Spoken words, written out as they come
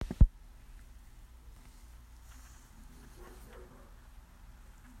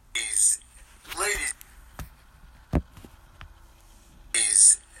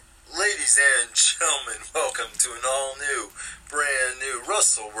to an all-new, brand-new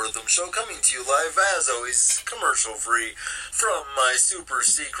Russell Wortham show, coming to you live, as always, commercial-free, from my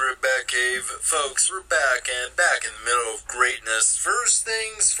super-secret Batcave. Folks, we're back, and back in the middle of greatness. First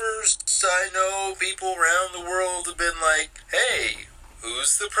things first, I know people around the world have been like, hey,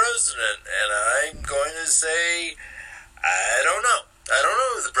 who's the president? And I'm going to say, I don't know. I don't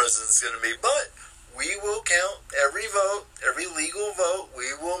know who the president's going to be, but we will count every vote, every legal vote.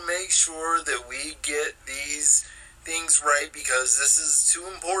 We will make sure that we get these things right, because this is too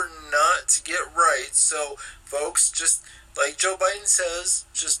important not to get right. So, folks, just like Joe Biden says,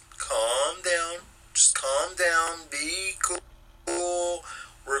 just calm down. Just calm down. Be cool.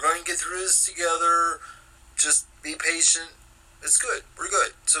 We're going to get through this together. Just be patient. It's good. We're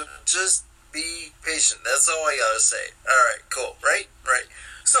good. So just be patient. That's all I gotta say. Alright, cool. Right? Right.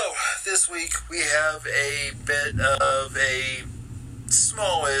 So, this week we have a bit of a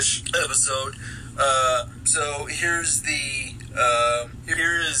smallish episode. So here is the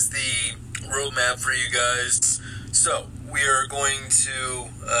roadmap for you guys. So, we are going to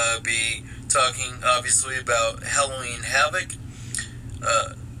be talking, obviously, about Halloween Havoc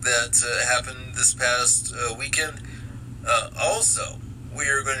that happened this past weekend. Also, we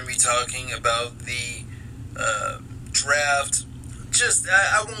are going to be talking about the draft.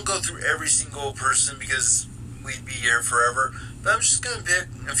 I won't go through every single person because we'd be here forever, but I'm just going to pick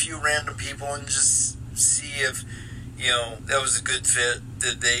a few random people and just see if, that was a good fit.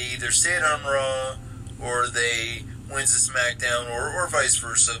 Did they either stay on Raw or they went to SmackDown or vice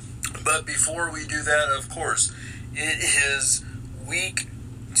versa? But before we do that, of course, it is week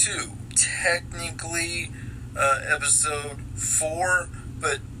 2, technically episode 4,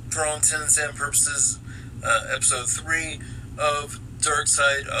 but for all intents and purposes, episode 3 of Dark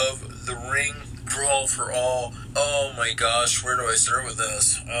Side of the Ring, Brawl for All. Oh my gosh, where do I start with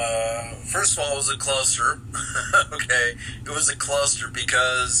this? First of all, it was a cluster. Okay, it was a cluster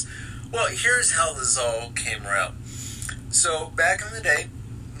because, well, here's how this all came around. So, back in the day,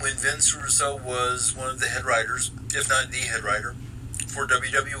 when Vince Russo was one of the head writers, if not the head writer, for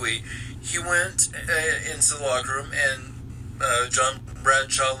WWE, he went into the locker room, and John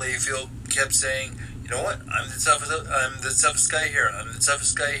Bradshaw Layfield kept saying, you know what, I'm the toughest guy here, I'm the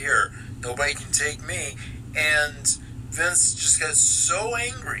toughest guy here, nobody can take me. And Vince just got so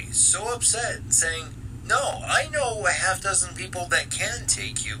angry, so upset, saying, no, I know a half dozen people that can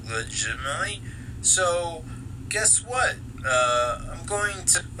take you legitimately, so guess what, I'm going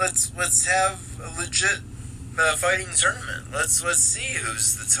to, let's have a legit fighting tournament. Let's see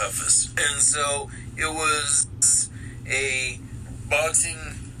who's the toughest. And so it was a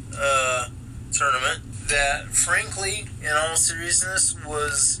boxing tournament that, frankly, in all seriousness,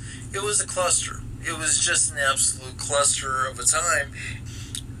 was a cluster. It was just an absolute cluster of a time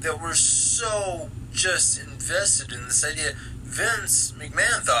that we're so just invested in this idea. Vince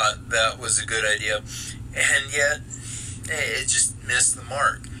McMahon thought that was a good idea, and yet it just missed the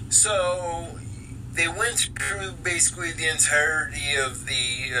mark. So they went through basically the entirety of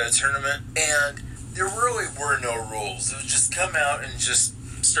the tournament, and there really were no rules. It would just come out and just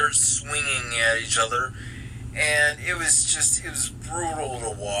start swinging at each other, and it was brutal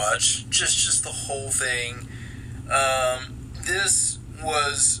to watch. Just the whole thing. This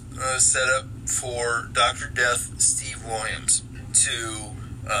was set up for Dr. Death Steve Williams to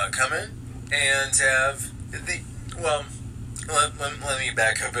come in and have let me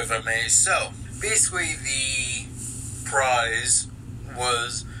back up if I may. So, basically, the prize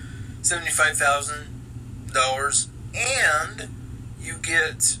was $75,000, and you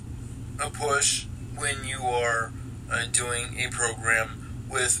get a push when you are doing a program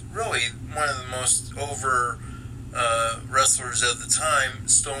with really one of the most over wrestlers at the time,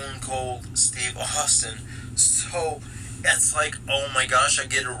 Stone Cold Steve Austin. So, it's like, oh my gosh, I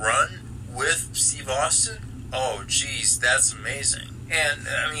get a run with Steve Austin? Oh, geez, that's amazing. And,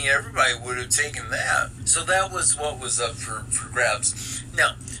 I mean, everybody would have taken that. So that was what was up for grabs.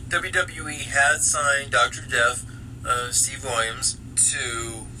 Now, WWE had signed Dr. Death, Steve Williams,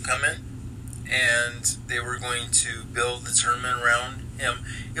 to come in, and they were going to build the tournament around him.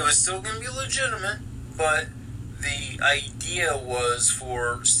 It was still going to be legitimate, but the idea was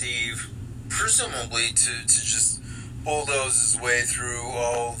for Steve, presumably, to just bulldoze his way through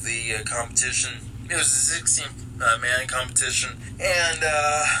all the competition. It was a 16-man competition, and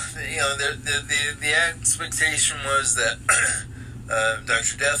the expectation was that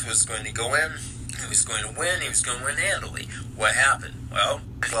Dr. Death was going to go in, he was going to win, he was going to win handily. What happened? Well,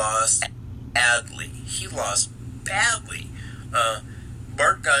 he lost badly. He lost badly.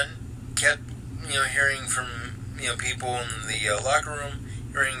 Bart Gunn kept, hearing from, people in the locker room,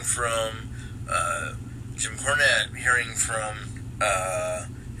 hearing from Jim Cornette, hearing from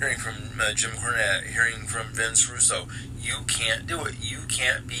Jim Cornette, hearing from Vince Russo, you can't do it. You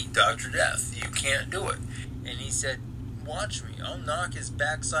can't beat Dr. Death. You can't do it. And he said, watch me. I'll knock his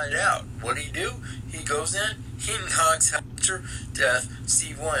backside out. What do? He goes in. He knocks out Dr. Death,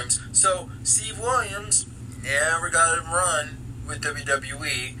 Steve Williams. So Steve Williams never got a run with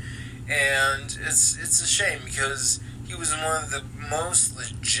WWE, and it's a shame because he was one of the most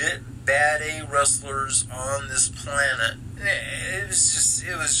legit bad A wrestlers on this planet. It was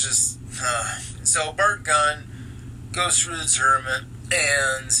just. So Bart Gunn goes through the tournament,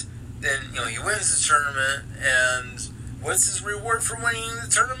 and then he wins the tournament. And what's his reward for winning the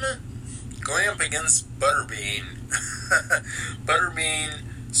tournament? Going up against Butterbean. Butterbean,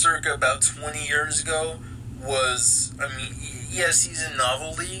 circa about 20 years ago, was, yes, he's a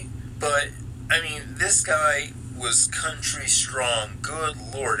novelty, but this guy was country strong. Good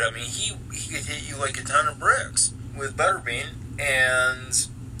Lord. He could hit you like a ton of bricks with Butterbean, and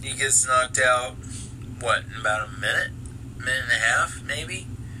he gets knocked out, in about a minute and a half, maybe,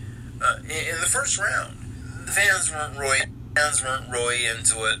 in the first round. The fans weren't really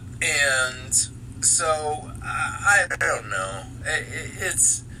into it, and so I don't know.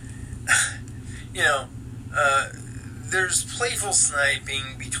 It's there's playful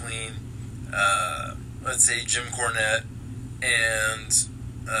sniping between, let's say, Jim Cornette and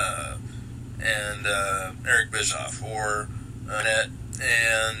Eric Bischoff, or Cornette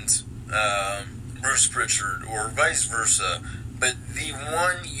and Bruce Pritchard, or vice versa. But the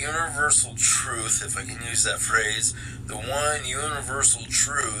one universal truth, if I can use that phrase, the one universal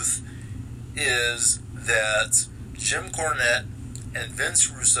truth is that Jim Cornette and Vince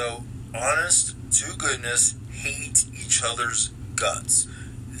Russo, honest to goodness, hate each other's guts.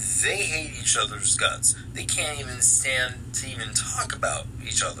 They hate each other's guts. They can't even stand to even talk about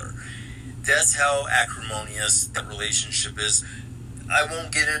each other. That's how acrimonious that relationship is. I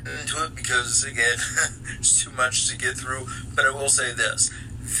won't get into it because, again, there's too much to get through, but I will say this.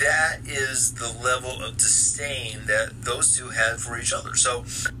 That is the level of disdain that those two had for each other. So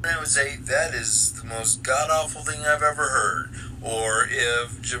I would say that is the most god-awful thing I've ever heard. Or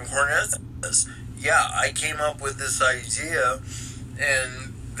if Jim Cornette says, yeah, I came up with this idea,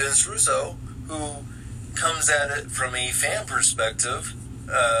 and Vince Russo, who comes at it from a fan perspective,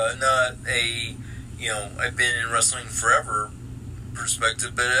 not a, I've been in wrestling forever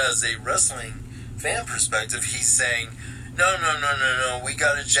perspective, but as a wrestling fan perspective, he's saying, no, we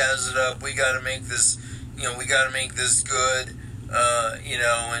gotta jazz it up, we gotta make this, we gotta make this good,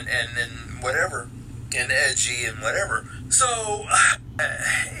 and whatever, and edgy and whatever. So,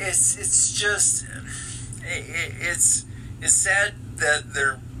 it's just, it's sad that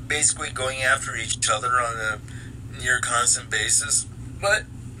they're basically going after each other on a near constant basis, but,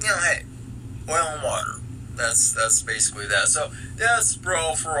 hey, oil and water. That's basically that. So that's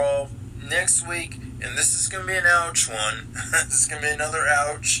Brawl for All. Next week, and this is going to be an ouch one. This is going to be another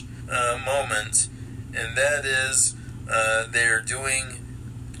ouch moment, and that is they're doing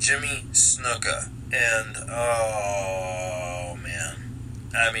Jimmy Snuka. And, oh, man.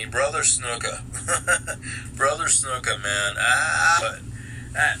 Brother Snuka. Brother Snuka, man.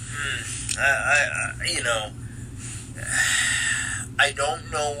 I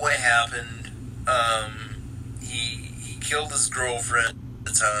don't know what happened. He killed his girlfriend at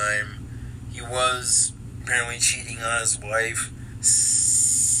the time. He was apparently cheating on his wife.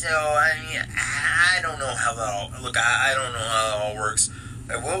 So, I don't know how that all... Look, I don't know how that all works.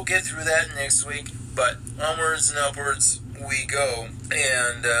 I will get through that next week, but onwards and upwards we go.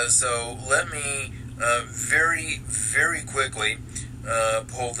 And so let me very, very quickly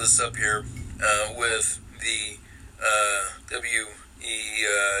pull this up here with the WE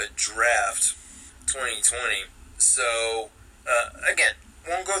Draft 2020. So, again,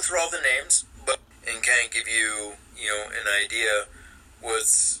 won't go through all the names, but and kind of give you, an idea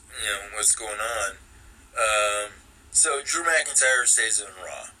what's going on. So Drew McIntyre stays on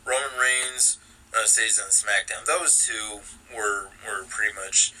Raw. Roman Reigns stays on SmackDown. Those two were pretty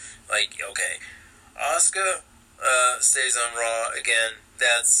much like, okay. Asuka stays on Raw. Again,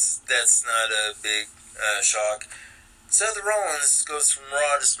 that's not a big shock. Seth Rollins goes from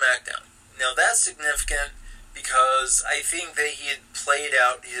Raw to SmackDown. Now that's significant because I think that he had played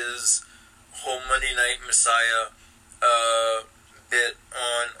out his whole Monday Night Messiah bit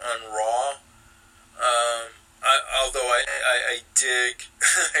on Raw. Although I dig,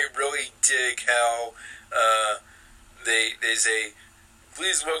 I really dig how they say,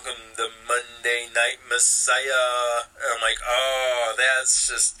 please welcome the Monday Night Messiah. And I'm like, oh, that's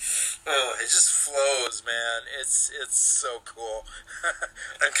just, it just flows, man. It's so cool.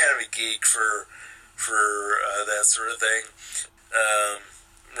 I'm kind of a geek for for that sort of thing.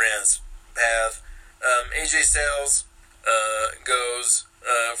 Ran his path. AJ Styles goes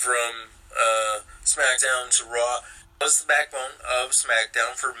from SmackDown to Raw. Was the backbone of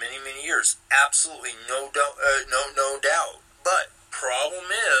SmackDown for many, many years. Absolutely no doubt. But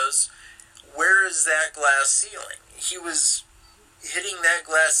problem is, where is that glass ceiling? He was hitting that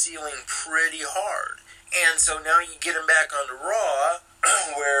glass ceiling pretty hard. And so now you get him back onto Raw,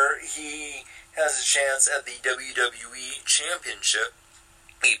 where he has a chance at the WWE Championship,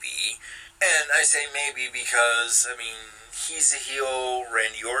 maybe. And I say maybe because, I mean, he's a heel,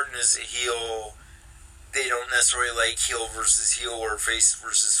 Randy Orton is a heel. They don't necessarily like heel versus heel or face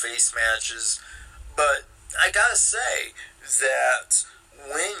versus face matches. But I gotta say that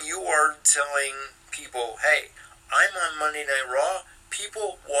when you are telling people, hey, I'm on Monday Night Raw,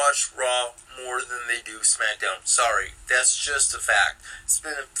 people watch Raw more than they do SmackDown. Sorry, that's just a fact. It's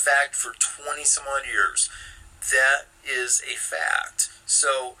been a fact for 20 some odd years. That is a fact.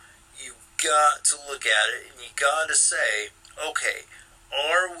 So you got to look at it and you got to say, okay,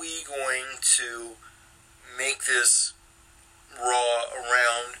 are we going to make this Raw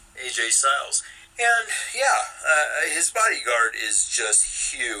around AJ Styles? And yeah, his bodyguard is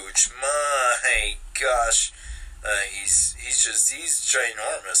just huge. My gosh, he's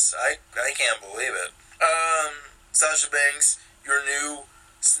ginormous. I can't believe it. Sasha Banks, your new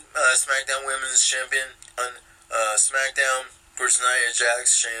SmackDown Women's Champion on SmackDown. Of course, Nia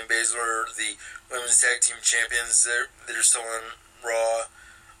Jax, Shayna Baszler, the Women's Tag Team Champions. They're still on Raw.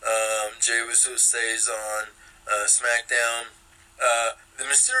 Jey Uso stays on SmackDown. The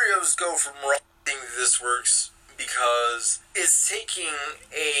Mysterios go from Raw. I think this works because it's taking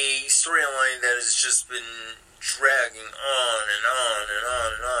a storyline that has just been dragging on and on and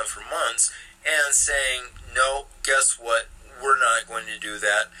on and on for months and saying, no, guess what? We're not going to do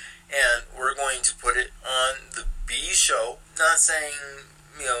that. And we're going to put it on the B show. Not saying,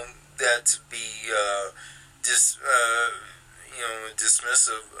 that to be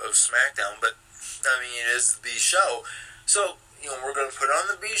dismissive of SmackDown, but I mean, it is the B show. So, we're going to put on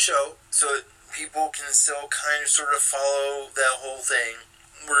the B show so that people can still kind of sort of follow that whole thing.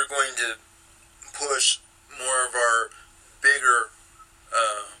 We're going to push more of our bigger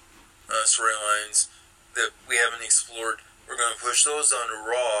storylines that we haven't explored. We're going to push those onto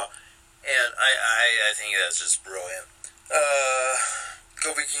Raw, and I think that's just brilliant.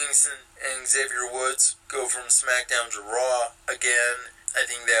 Kofi Kingston and Xavier Woods go from SmackDown to Raw again. I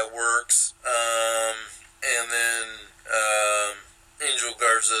think that works. And then Angel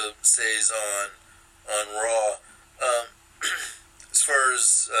Garza stays on Raw. As far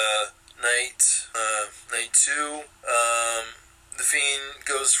as night 2, The Fiend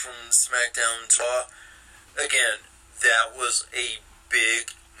goes from SmackDown to Raw. Again, that was a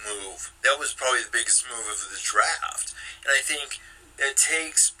big move. That was probably the biggest move of the draft. And I think it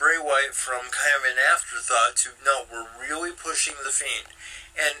takes Bray Wyatt from kind of an afterthought to, no, we're really pushing The Fiend.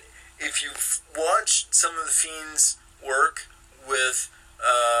 And if you've watched some of The Fiend's work with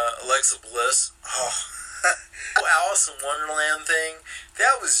Alexa Bliss, Alice in Wonderland thing,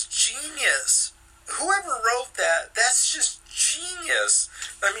 that was genius. Whoever wrote that, that's just genius.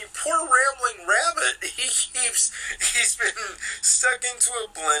 I mean, poor Rambling Rabbit, he's been stuck into a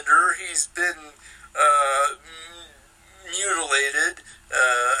blender, he's been mutilated,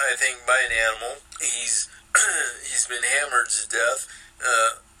 I think, by an animal. He's been hammered to death,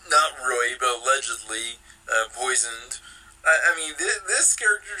 not really, but allegedly poisoned. I mean, this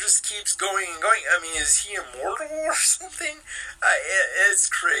character just keeps going and going. I mean, is he immortal or something? It's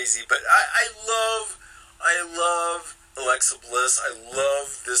crazy, but I love Alexa Bliss. I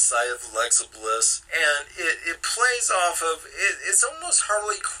love this side of Alexa Bliss, and it plays off of it's almost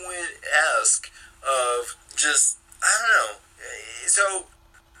Harley Quinn-esque of just, I don't know. So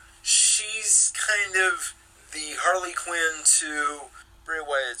she's kind of the Harley Quinn to Bray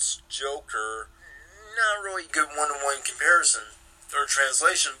Wyatt's Joker. Not really good one-to-one comparison or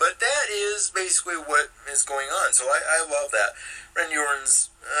translation, but that is basically what is going on. So I love that. Randy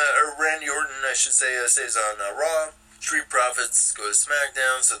Orton, I should say, stays on Raw. Street Profits go to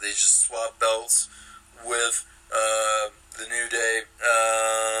SmackDown, so they just swap belts with the New Day.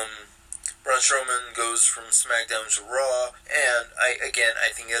 Braun Strowman goes from SmackDown to Raw, and I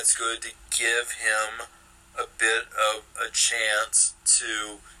think that's good to give him a bit of a chance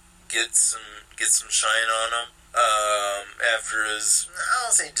to get some shine on him after his, I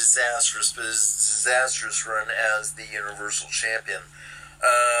don't say disastrous, but his disastrous run as the Universal Champion.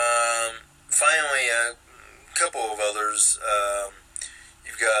 Finally, a couple of others.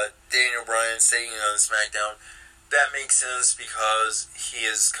 You've got Daniel Bryan staying on SmackDown. That makes sense because he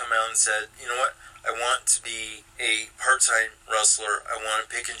has come out and said, you know what, I want to be a part-time wrestler. I want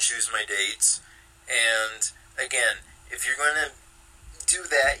to pick and choose my dates. And again, if you're going to do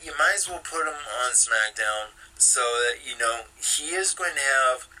that, you might as well put him on SmackDown so that you know he is going to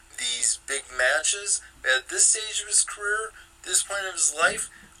have these big matches at this stage of his career, this point of his life.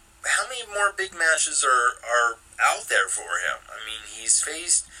 How many more big matches are out there for him? I mean, he's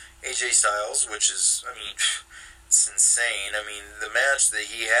faced AJ Styles, which is, I mean, it's insane. I mean, the match that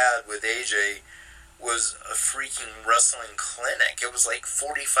he had with AJ was a freaking wrestling clinic. It was like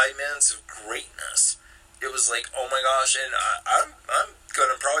 45 minutes of greatness. It was like, oh my gosh, and I'm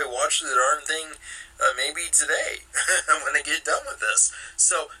gonna probably watch the darn thing maybe today when I get done with this.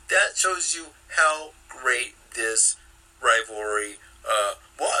 So that shows you how great this rivalry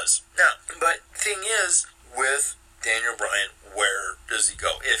was. Now, but thing is, with Daniel Bryan, where does he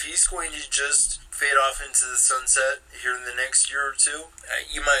go? If he's going to just fade off into the sunset here in the next year or two,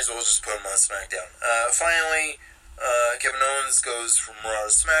 you might as well just put him on SmackDown. Finally, Kevin Owens goes from Raw to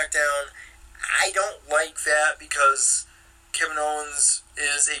SmackDown. I don't like that because Kevin Owens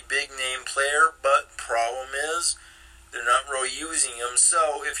is a big name player, but problem is they're not really using him.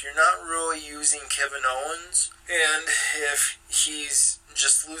 So if you're not really using Kevin Owens, and if he's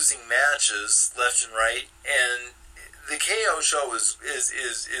just losing matches left and right, and the KO show is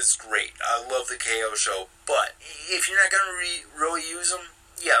great. I love the KO show, but if you're not going to really use him,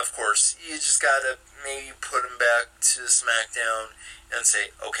 yeah, of course, you just got to maybe put him back to SmackDown and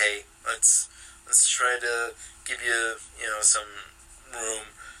say, okay, let's try to give you, some room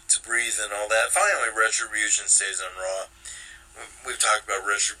to breathe and all that. Finally, Retribution stays on Raw. We've talked about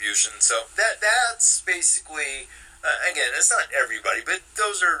Retribution, so that's basically, again, it's not everybody, but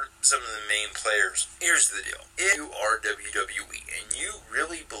those are some of the main players. Here's the deal. If you are WWE and you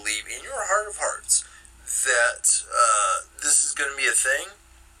really believe in your heart of hearts that this is going to be a thing,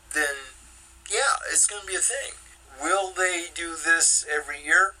 then yeah, it's going to be a thing. Will they do this every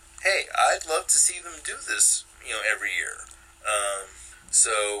year? Hey, I'd love to see them do this, every year.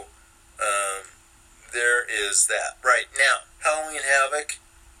 There is that. Right, now, Halloween Havoc,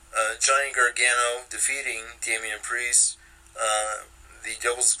 Johnny Gargano defeating Damian Priest, the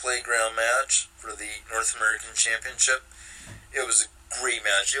Devil's Playground match for the North American Championship. It was a great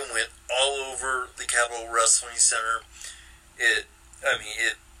match. It went all over the Capitol Wrestling Center. It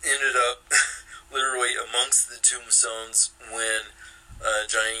ended up literally amongst the tombstones when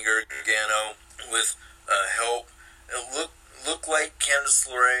Johnny Gargano, with help, it looked like Candice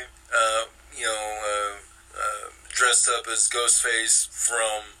LeRae, dressed up as Ghostface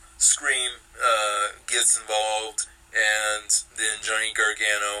from Scream, gets involved, and then Johnny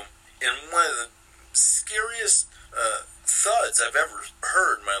Gargano, in one of the scariest thuds I've ever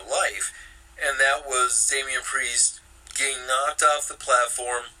heard in my life, and that was Damian Priest getting knocked off the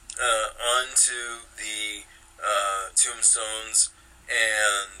platform onto the tombstones,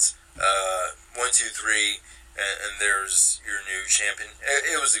 and 1, 2, 3, and there's your new champion.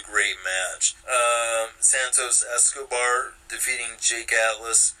 It was a great match. Santos Escobar defeating Jake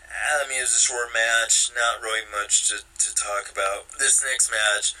Atlas. It was a short match, not really much to talk about. This next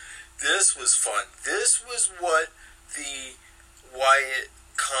match, this was fun. This was what the Wyatt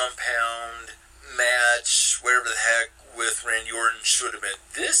compound match, whatever the heck, with Randy Orton should have been.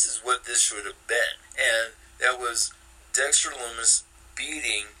 This is what this should have been. And that was Dexter Lumis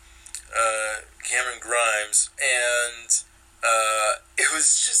beating Cameron Grimes, and it was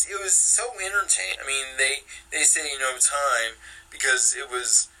so entertaining. I mean, they say time because it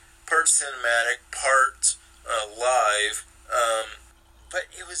was part cinematic, part live, but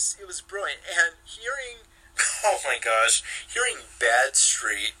it was brilliant. And hearing, oh my gosh, hearing Bad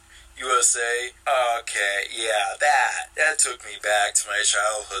Street USA, okay, yeah, that took me back to my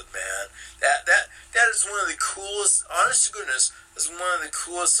childhood, man. That is one of the coolest, honest to goodness, is one of the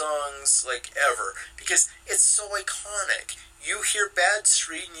coolest songs, ever, because it's so iconic. You hear Bad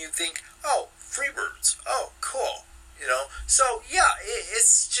Street and you think, oh, Freebirds, oh, cool, So, yeah,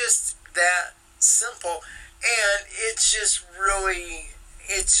 it's just that simple, and it just really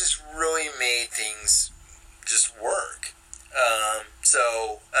made things just work.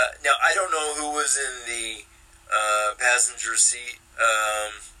 Now, I don't know who was in the passenger seat,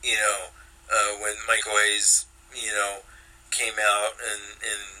 when Michael Hayes, came out and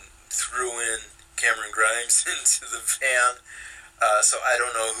threw in Cameron Grimes into the van. So I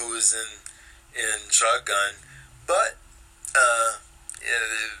don't know who was in shotgun, but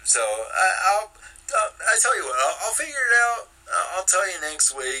I tell you what, I'll figure it out. I'll tell you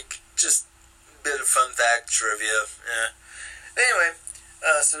next week. Just a bit of fun fact trivia. Anyway,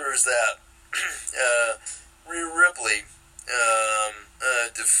 so there's that. Rhea Ripley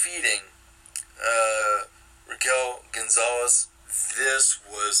defeating Raquel Gonzalez. This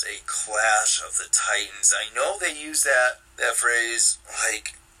was a clash of the Titans. I know they use that phrase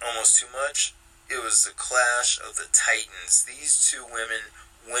like almost too much. It was the clash of the Titans. These two women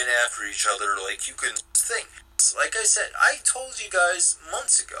went after each other like you couldn't think. Like I said, I told you guys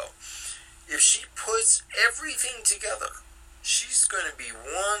months ago, if she puts everything together, she's going to be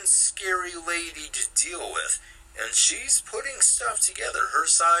one scary lady to deal with. And she's putting stuff together. Her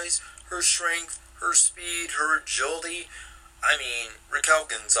size, her strength, her speed, her agility. I mean, Raquel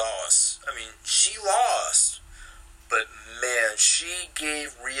Gonzalez, she lost. But man, she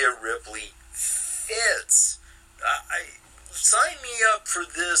gave Rhea Ripley fits. Sign me up for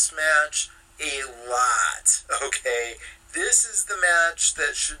this match a lot, okay? This is the match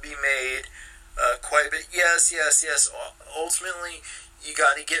that should be made quite a bit. Yes. Ultimately, you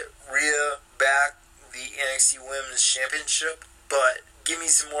got to get Rhea back the NXT Women's Championship, but give me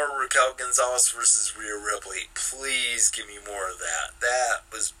some more Raquel Gonzalez versus Rhea Ripley. Please give me more of that. That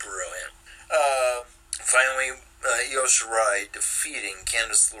was brilliant. Finally, Io Shirai defeating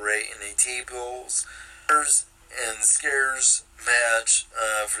Candice LeRae in a tables and scares match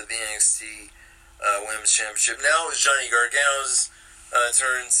for the NXT Women's Championship. Now it's Johnny Gargano's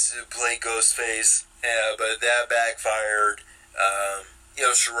turn to play Ghostface, but that backfired.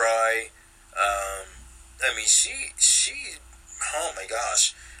 Io Shirai, she, oh my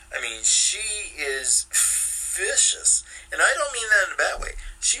gosh, she is vicious, and I don't mean that in a bad way.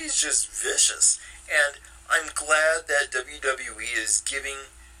 She's just vicious, and I'm glad that WWE is giving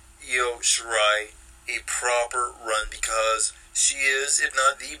Io Shirai a proper run, because she is, if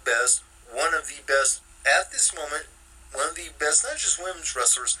not the best, one of the best at this moment, one of the best, not just women's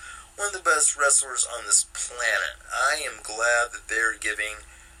wrestlers, one of the best wrestlers on this planet. I am glad that they're giving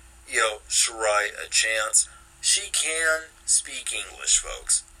Io Shirai a chance. She can speak English,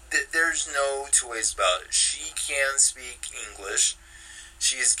 folks. There's no two ways about it. She can speak English.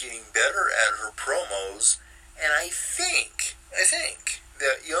 She is getting better at her promos, and I think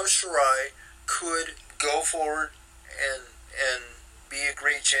that Io Shirai could go forward and be a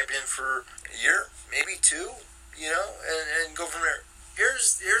great champion for a year, maybe two, and go from there. Here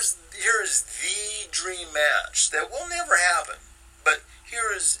is the dream match that will never happen, but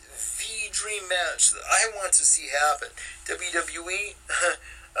here is the dream match that I want to see happen. WWE,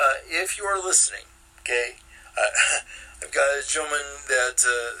 if you are listening, okay, I've got a gentleman that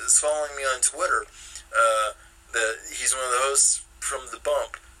is following me on Twitter. That he's one of the hosts from The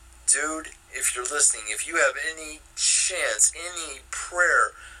Bump. Dude, if you're listening, if you have any chance, any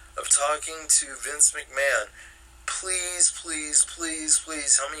prayer of talking to Vince McMahon, please,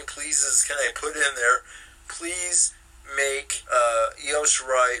 how many pleases can I put in there? Please make Io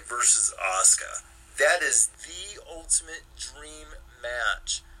Shirai versus Asuka. That is the ultimate dream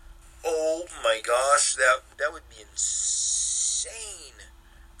match. Oh my gosh, that would be insane.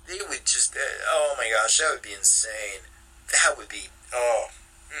 They would just, oh my gosh, that would be insane. That would be,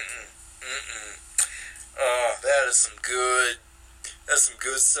 that's some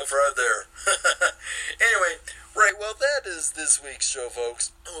good stuff right there. Anyway, right, well, that is this week's show,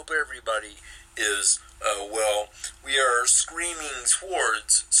 folks. I hope everybody is well. We are screaming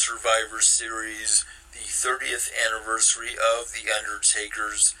towards Survivor Series, the 30th anniversary of The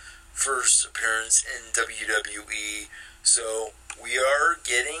Undertaker's first appearance in WWE. So we are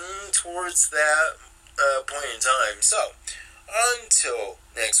getting towards that point in time. So until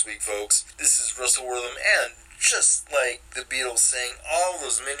next week, folks, this is Russell Wortham, and just like the Beatles sang all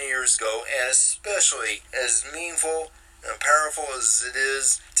those many years ago, and especially as meaningful and powerful as it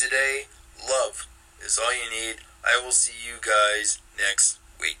is today, love is all you need. I will see you guys next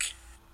week.